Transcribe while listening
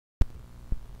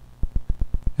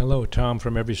Hello, Tom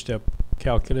from Every Step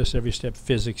Calculus,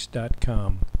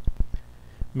 everystepphysics.com.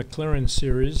 Maclaurin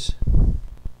Series.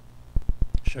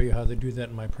 Show you how to do that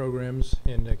in my programs.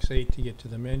 Index 8 to get to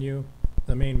the menu,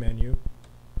 the main menu.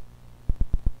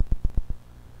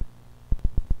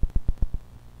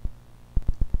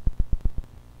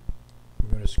 We're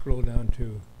going to scroll down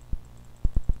to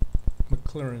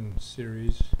Maclaurin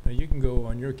Series. Now you can go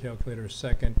on your calculator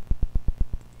second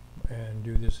and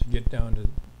do this, get down to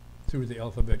through the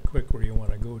alphabet quick where you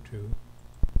want to go to.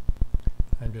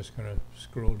 I'm just going to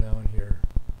scroll down here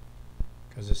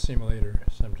because the simulator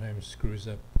sometimes screws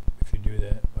up if you do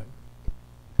that. But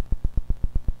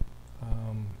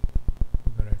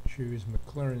we're going to choose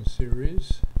Maclaurin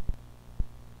Series.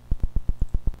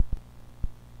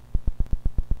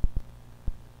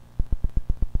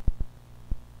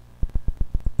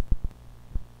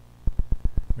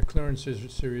 Maclaurin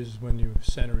Series is when you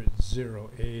center it 0.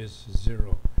 A is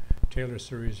 0. Taylor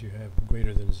series you have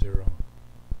greater than 0.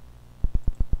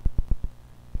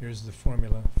 Here's the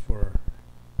formula for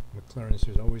Maclaurin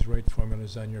series. Always write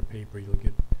formulas on your paper. You'll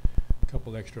get a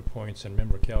couple extra points. And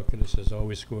remember, calculus is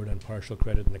always scored on partial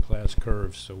credit in the class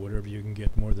curves. So whatever you can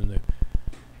get more than the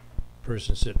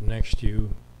person sitting next to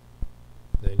you,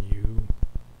 then you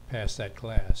pass that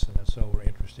class. And that's all we're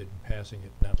interested in, passing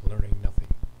it, not learning nothing.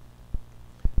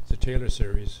 It's a Taylor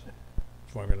series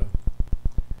formula.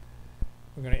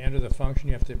 We're going to enter the function.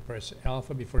 You have to press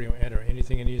alpha before you enter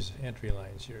anything in these entry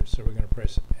lines here. So we're going to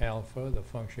press alpha. The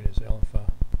function is alpha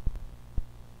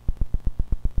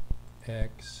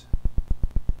x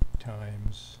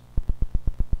times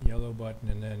yellow button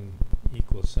and then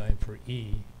equal sign for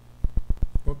e.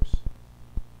 Whoops.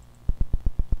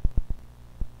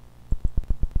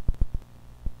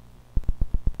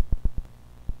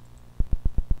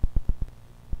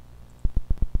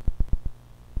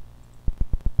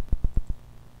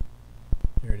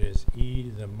 There it is, e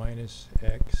to the minus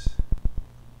x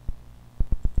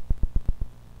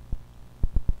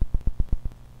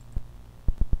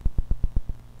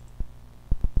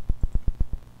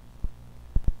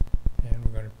and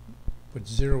we're going to put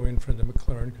 0 in for the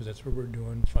Maclaurin because that's what we're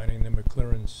doing, finding the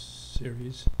Maclaurin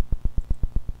series.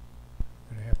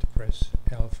 I'm going to have to press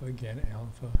alpha again,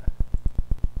 alpha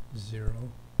 0.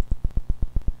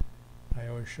 I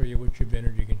always show you what you've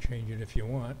entered. You can change it if you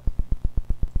want.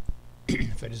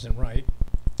 If it isn't right,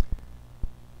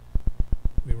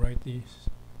 we write the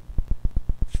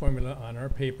formula on our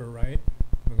paper, right?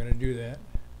 We're going to do that.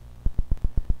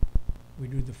 We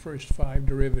do the first 5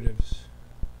 derivatives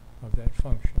of that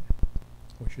function,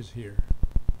 which is here.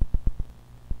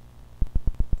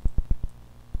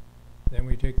 Then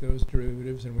we take those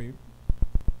derivatives and we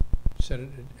set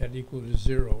it at equal to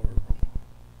 0, or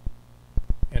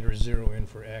enter 0 in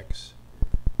for x.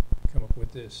 Come up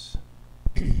with this.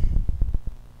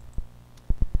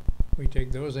 We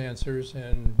take those answers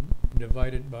and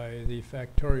divide it by the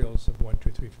factorials of 1,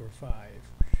 2, 3, 4, 5,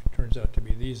 which turns out to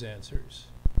be these answers.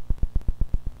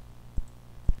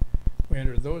 We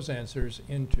enter those answers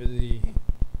into the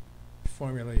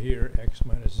formula here, x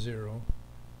minus 0,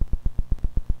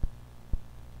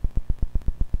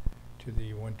 to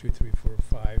the 1, 2, 3, 4,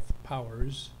 5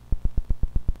 powers.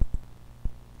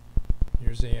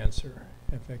 Here's the answer.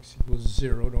 Fx equals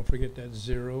 0. Don't forget that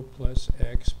 0 plus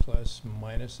x plus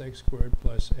minus x squared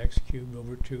plus x cubed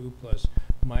over 2 plus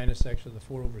minus x to the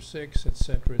 4 over 6,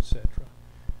 etc., etc.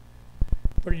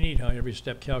 Pretty neat, huh?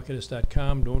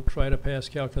 Everystepcalculus.com. Don't try to pass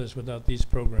calculus without these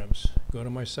programs. Go to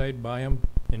my site, buy them,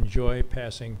 enjoy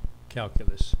passing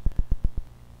calculus.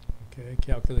 Okay,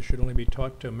 calculus should only be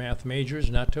taught to math majors,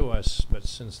 not to us. But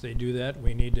since they do that,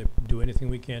 we need to do anything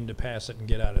we can to pass it and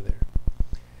get out of there.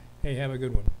 Hey, have a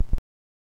good one.